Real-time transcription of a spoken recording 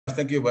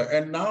Thank you.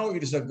 And now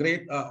it is a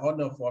great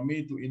honor for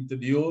me to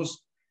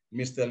introduce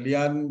Mr.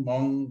 Lian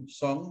Hmung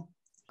Sakhong,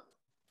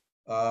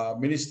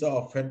 Minister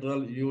of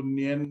Federal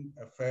Union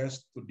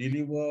Affairs, to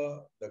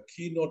deliver the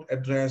keynote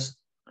address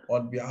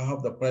on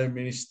behalf of the Prime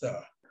Minister.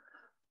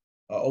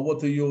 Over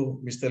to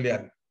you, Mr.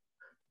 Lian.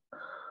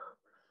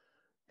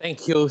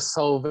 Thank you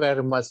so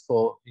very much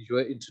for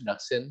your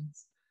introduction.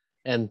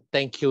 And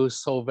thank you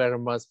so very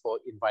much for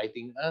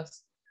inviting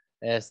us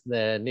as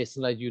the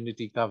National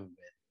Unity Government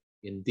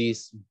in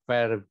this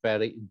very,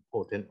 very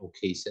important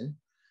occasion.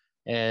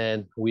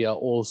 And we are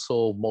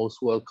also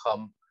most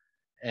welcome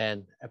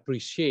and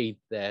appreciate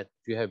that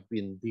you have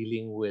been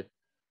dealing with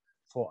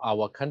for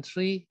our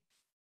country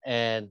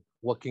and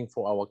working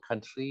for our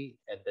country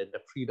and then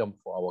the freedom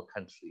for our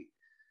country.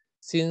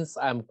 Since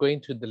I'm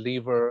going to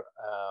deliver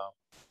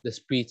the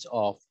speech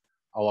of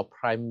our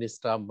Prime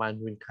Minister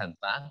Manwin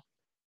Kanta,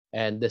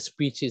 and the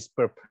speech is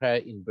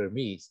prepared in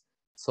Burmese.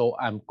 So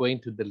I'm going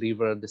to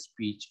deliver the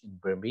speech in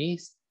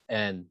Burmese,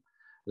 and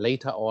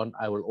later on,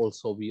 I will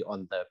also be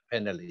on the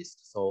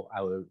panelist. So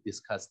I will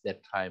discuss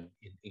that time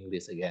in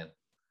English again.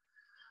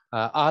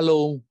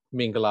 Along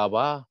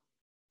Mingalaba,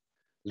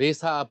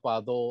 Lesa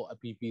Apado,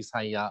 Apipi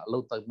Saya,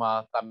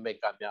 Lotama,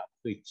 Tamekamia,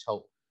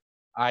 Puicho,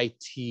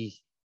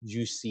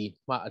 ITUC,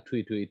 Ma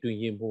Atui to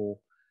Yimu,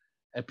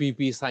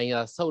 Apipi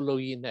Saya, Solo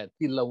Yinet,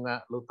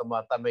 Tilonga,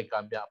 Lotama,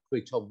 Tamekamia,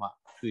 Puichoma,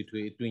 Tui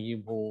to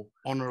Yimu.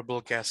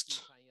 Honorable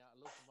guest,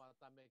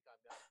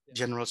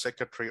 General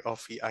Secretary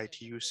of the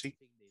ITUC,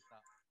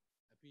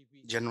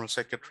 General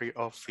Secretary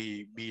of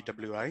the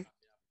BWI,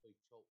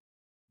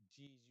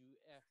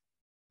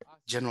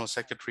 General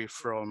Secretary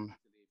from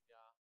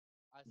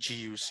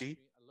GUFS,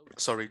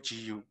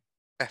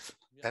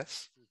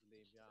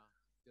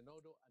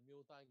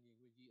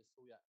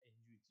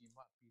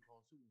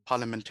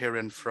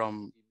 parliamentarian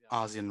from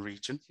ASEAN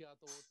region,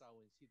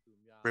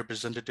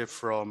 representative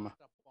from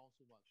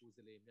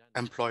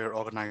employer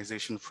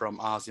organization from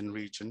ASEAN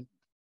region,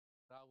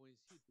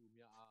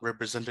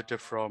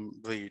 representative from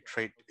the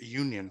trade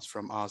unions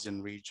from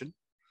ASEAN region,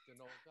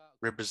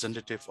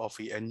 representative of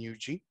the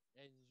NUG,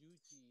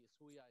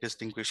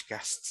 distinguished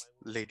guests,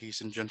 ladies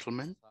and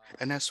gentlemen,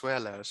 and as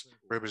well as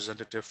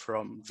representative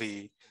from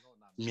the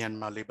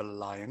Myanmar Labour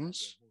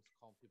Alliance.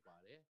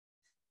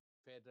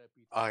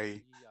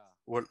 I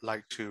would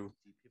like to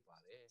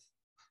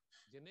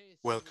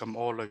welcome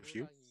all of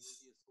you,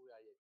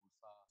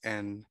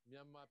 and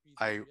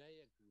I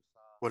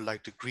would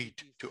like to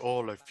greet to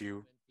all of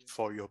you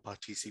for your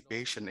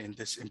participation in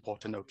this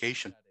important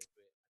occasion.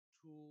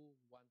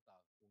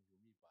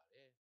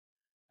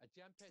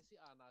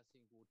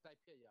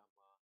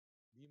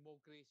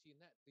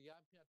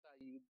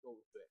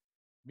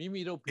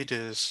 It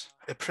is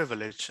a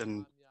privilege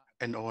and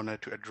an honor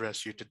to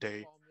address you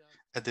today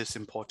at this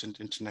important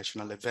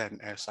international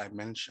event, as I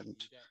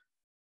mentioned.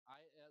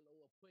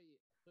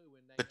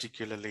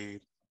 Particularly,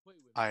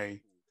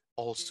 I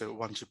also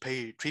want to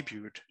pay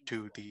tribute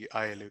to the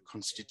ILO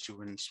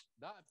constituents,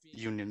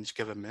 unions,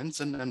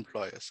 governments, and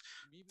employers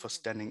for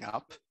standing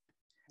up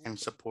and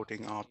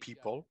supporting our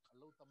people,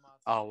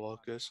 our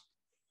workers,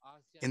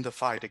 in the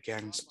fight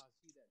against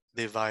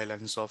the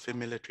violence of a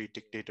military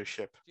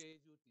dictatorship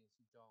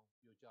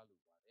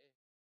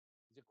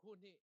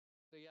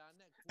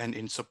and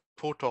in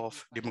support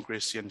of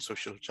democracy and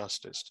social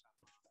justice.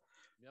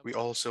 We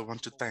also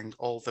want to thank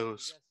all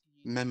those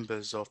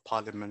members of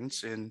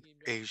parliaments in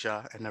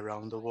Asia and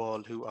around the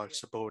world who are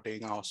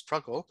supporting our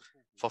struggle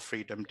for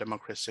freedom,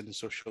 democracy, and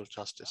social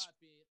justice.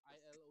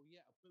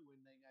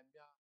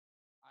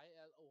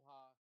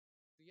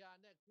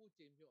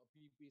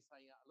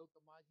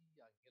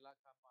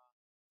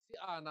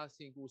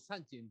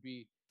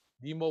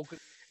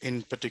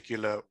 In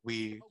particular,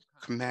 we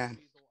commend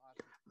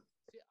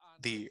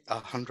the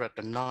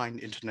 109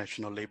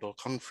 International Labour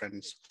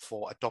Conference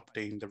for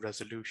adopting the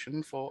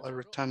resolution for a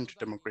return to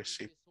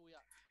democracy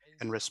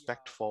and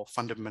respect for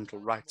fundamental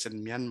rights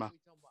in Myanmar,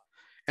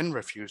 and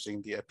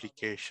refusing the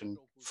application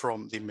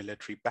from the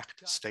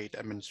military-backed State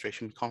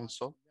Administration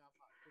Council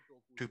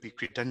to be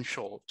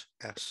credentialed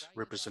as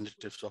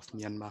representatives of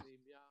Myanmar.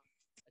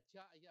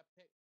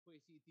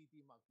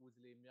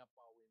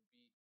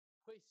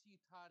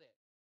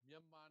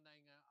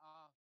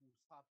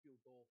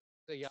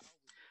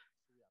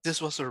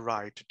 This was a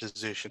right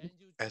decision,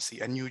 as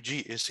the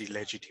NUG is the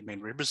legitimate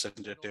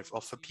representative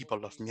of the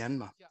people of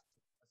Myanmar.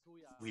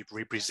 We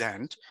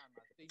represent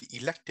the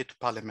elected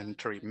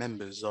parliamentary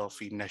members of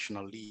the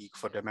National League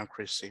for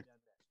Democracy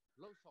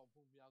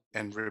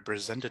and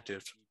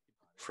representatives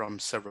from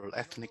several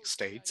ethnic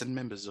states and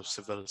members of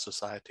civil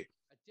society.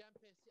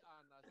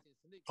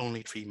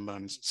 Only 3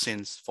 months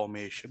since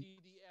formation,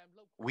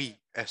 we,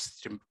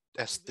 as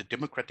the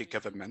democratic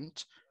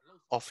government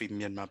of the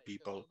Myanmar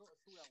people,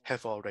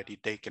 have already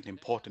taken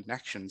important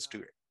actions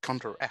to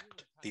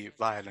counteract the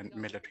violent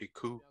military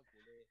coup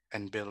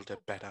and build a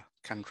better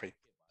country.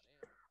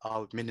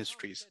 Our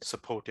ministries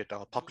supported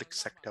our public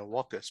sector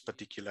workers,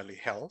 particularly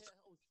health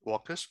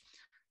workers,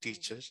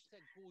 teachers,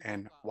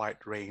 and wide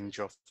range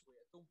of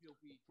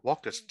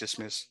workers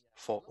dismissed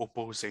for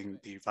opposing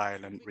the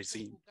violent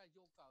regime.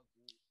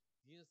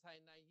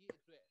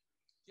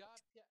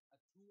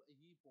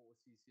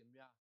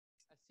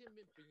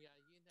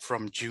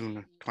 From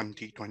June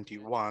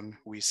 2021,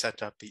 we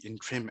set up the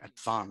interim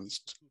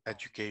advanced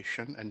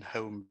education and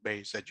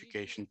home-based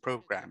education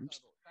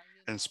programs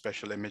and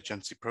special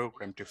emergency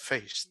program to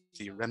face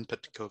the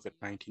rampant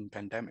COVID-19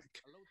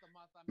 pandemic,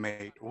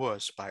 made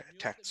worse by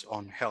attacks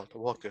on health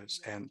workers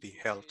and the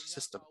health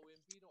system.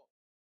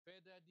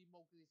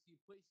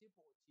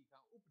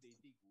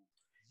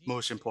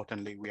 Most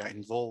importantly, we are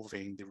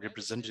involving the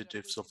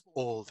representatives of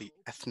all the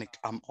ethnic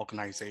armed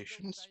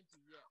organizations,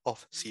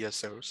 of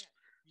CSOs,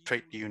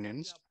 trade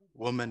unions,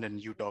 women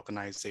and youth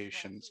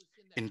organizations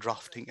in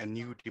drafting a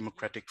new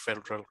democratic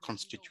federal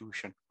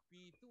constitution.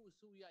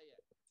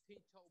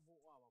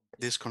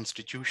 This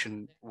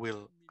constitution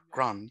will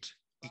grant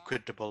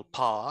equitable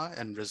power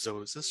and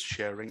resources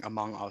sharing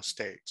among our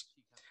states,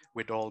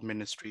 with all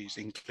ministries,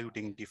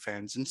 including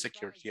defense and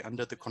security,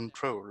 under the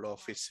control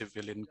of a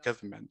civilian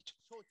government.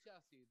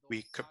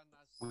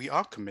 We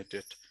are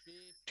committed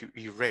to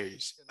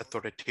erase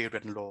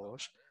authoritarian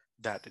laws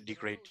that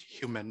degrade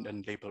human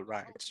and labor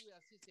rights.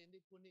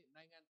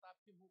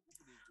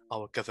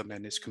 Our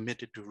government is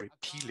committed to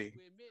repealing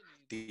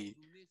the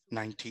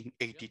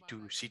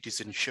 1982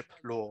 citizenship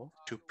law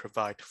to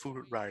provide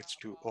full rights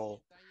to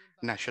all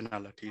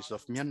nationalities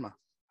of Myanmar,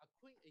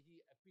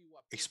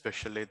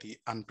 especially the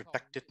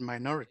unprotected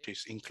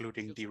minorities,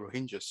 including the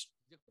Rohingyas.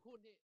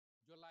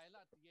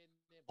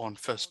 On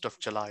 1st of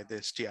July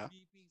this year,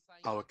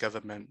 our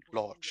government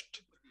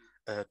launched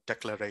a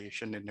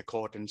declaration in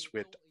accordance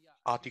with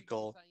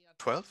Article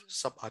 12,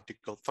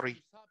 Sub-Article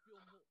 3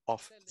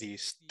 of the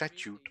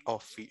Statute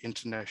of the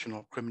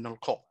International Criminal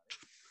Court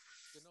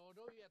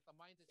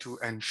to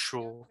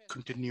ensure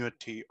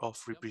continuity of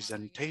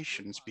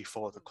representations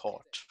before the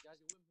court.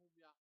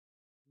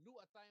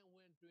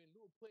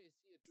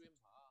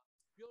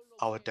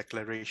 Our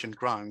declaration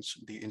grants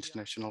the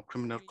International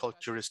Criminal Court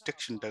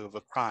jurisdiction over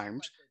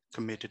crimes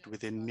committed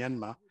within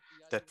Myanmar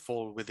that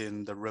fall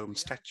within the Rome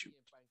Statute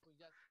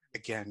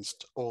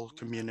against all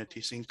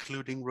communities,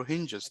 including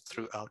Rohingyas,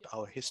 throughout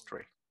our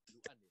history.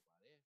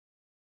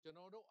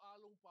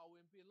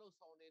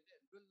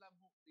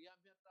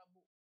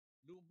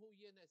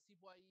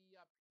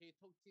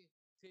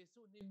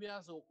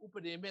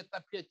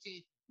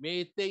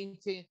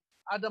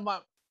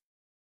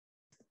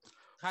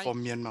 For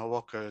Myanmar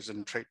workers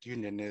and trade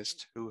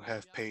unionists who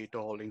have paid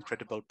all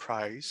incredible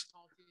price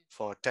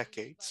for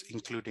decades,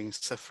 including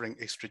suffering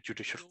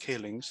extrajudicial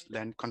killings,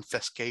 land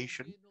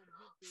confiscation,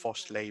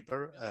 forced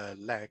labor,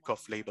 lack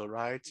of labor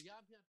rights,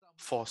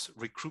 forced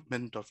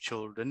recruitment of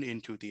children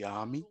into the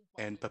army,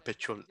 and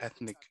perpetual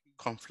ethnic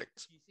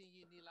conflicts.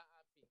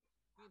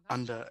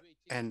 Under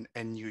an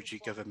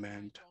NUG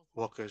government,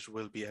 workers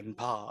will be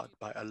empowered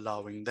by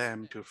allowing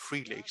them to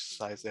freely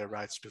exercise their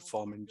rights to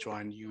form and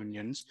join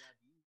unions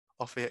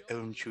of their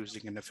own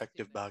choosing and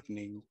effective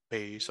bargaining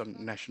based on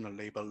national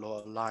labor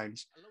law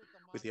aligns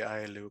with the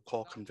ILO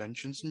core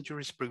conventions and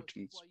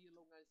jurisprudence.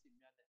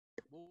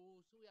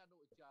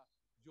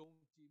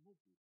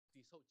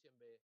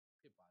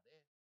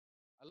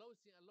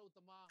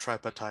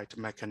 Tripartite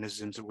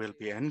mechanisms will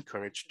be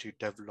encouraged to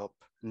develop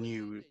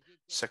new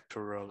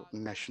sectoral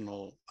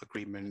national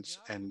agreements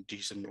and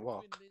decent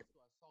work.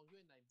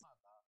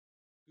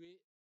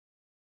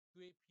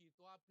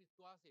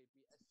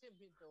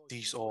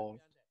 These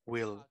all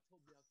will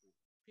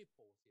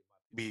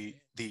be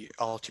the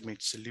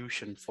ultimate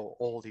solution for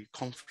all the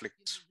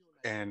conflicts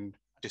and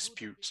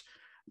disputes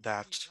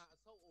that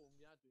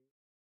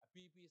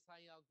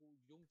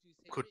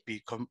could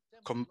be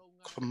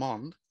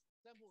common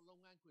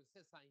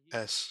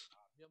as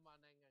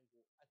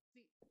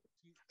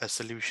a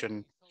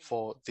solution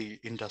for the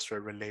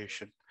industrial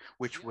relation,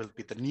 which will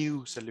be the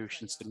new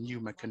solutions, the new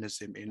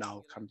mechanism in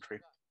our country.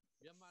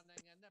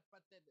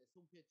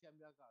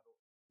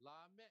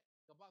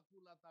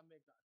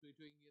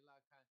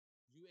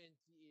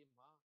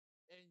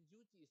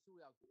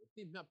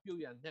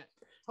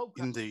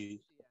 In the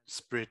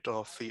spirit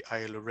of the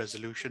ILO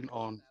resolution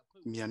on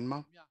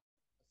Myanmar,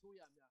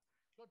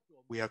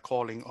 we are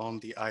calling on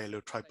the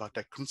ILO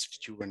tripartite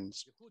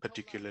constituents,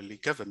 particularly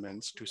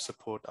governments, to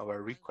support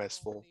our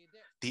request for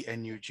the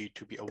NUG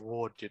to be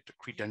awarded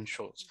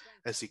credentials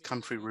as the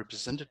country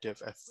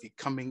representative at the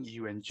coming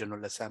UN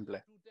General Assembly.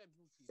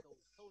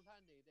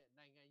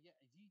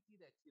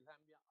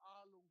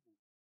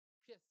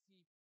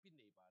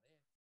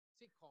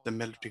 The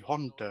military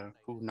junta,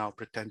 who now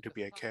pretend to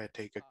be a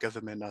caretaker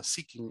government, are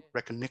seeking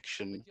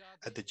recognition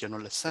at the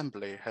General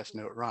Assembly, has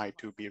no right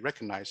to be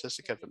recognized as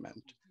a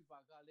government.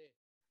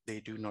 They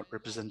do not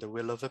represent the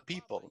will of the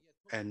people,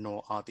 and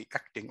nor are they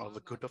acting of the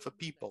good of the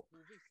people.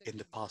 In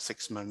the past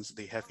 6 months,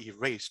 they have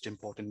erased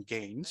important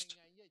gains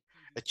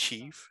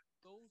achieved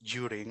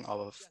during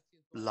our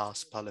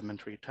last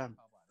parliamentary term.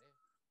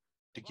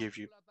 To give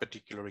you a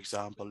particular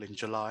example, in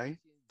July,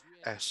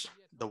 as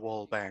the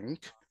World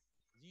Bank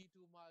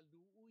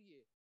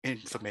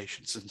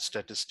Information and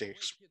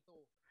Statistics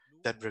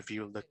that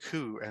revealed the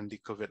coup and the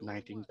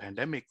COVID-19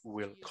 pandemic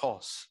will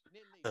cause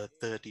a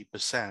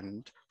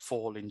 30%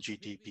 fall in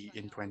GDP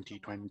in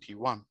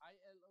 2021.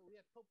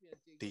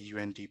 The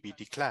UNDP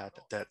declared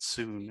that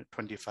soon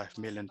 25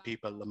 million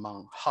people,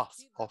 among half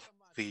of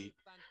the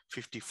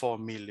 54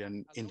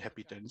 million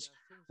inhabitants,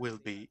 will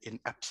be in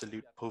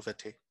absolute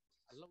poverty.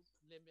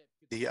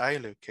 The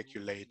ILO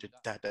calculated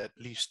that at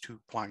least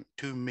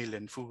 2.2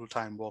 million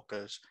full-time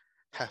workers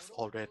have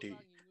already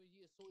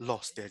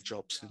lost their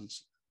jobs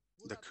since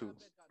the coup.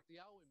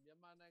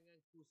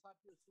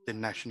 The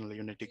National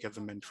Unity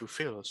Government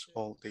fulfills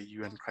all the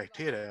UN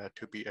criteria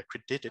to be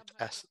accredited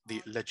as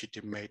the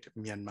legitimate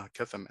Myanmar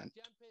government.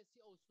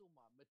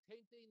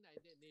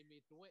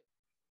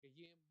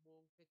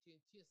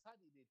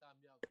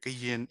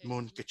 Lian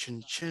Hmung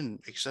Sakhong,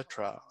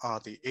 etc. are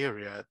the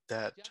area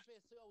that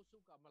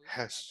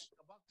has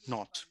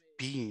not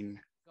been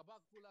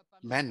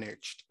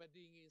managed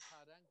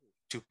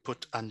to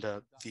put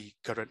under the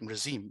current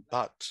regime,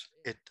 but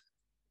it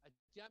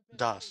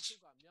does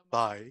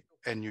by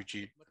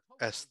NUG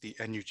as the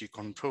NUG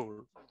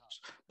controls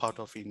part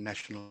of the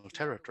national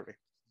territory.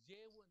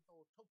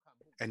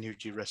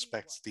 NUG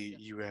respects the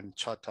UN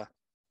Charter,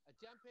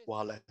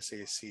 while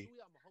SAC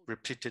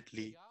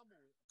repeatedly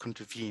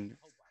contravene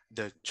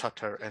the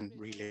Charter and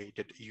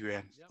related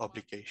UN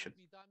obligation.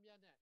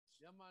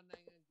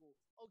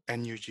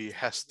 NUG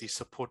has the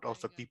support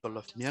of the people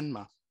of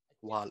Myanmar,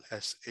 while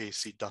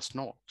SAC does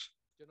not.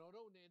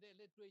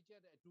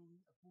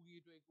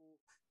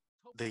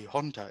 The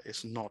junta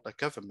is not a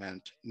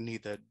government,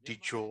 neither de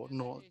jure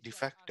nor de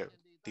facto.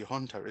 The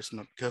junta is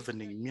not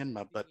governing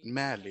Myanmar, but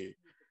merely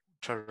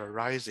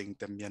terrorizing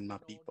the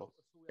Myanmar people.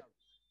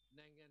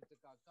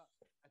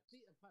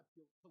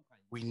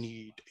 We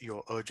need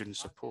your urgent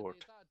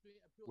support,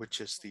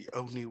 which is the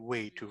only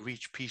way to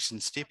reach peace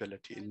and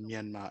stability in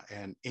Myanmar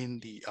and in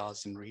the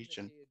ASEAN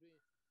region.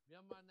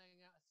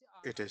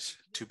 It is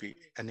to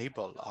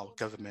enable our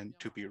government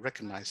to be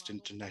recognized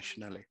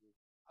internationally.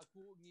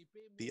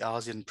 The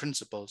ASEAN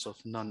principles of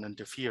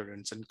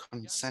non-interference and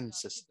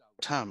consensus,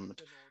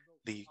 termed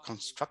the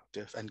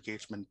constructive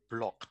engagement,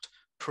 blocked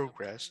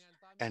progress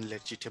and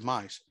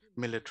legitimized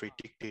military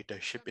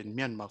dictatorship in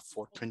Myanmar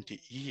for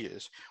 20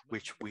 years,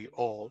 which we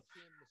all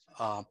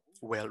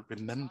well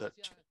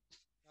remembered.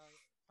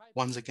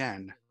 Once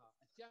again,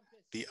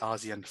 the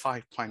ASEAN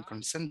 5-point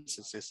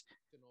consensus is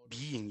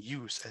being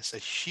used as a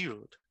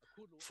shield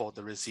for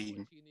the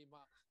regime.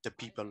 The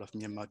people of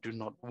Myanmar do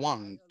not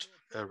want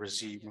a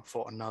regime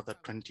for another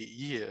 20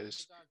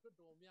 years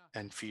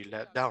and feel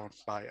let down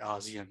by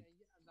ASEAN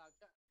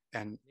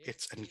and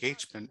its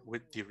engagement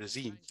with the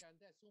regime.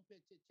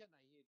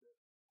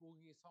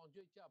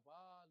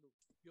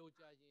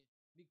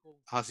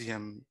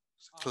 ASEAN's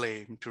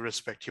claim to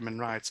respect human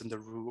rights and the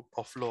rule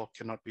of law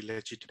cannot be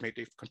legitimate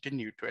if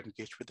continued to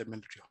engage with the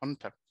military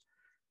junta.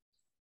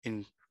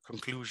 In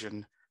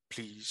conclusion,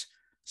 please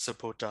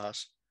support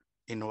us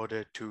in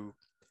order to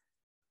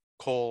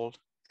call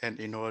and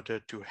in order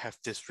to have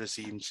this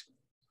regime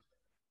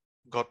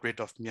got rid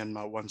of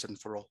Myanmar once and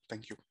for all.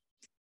 Thank you.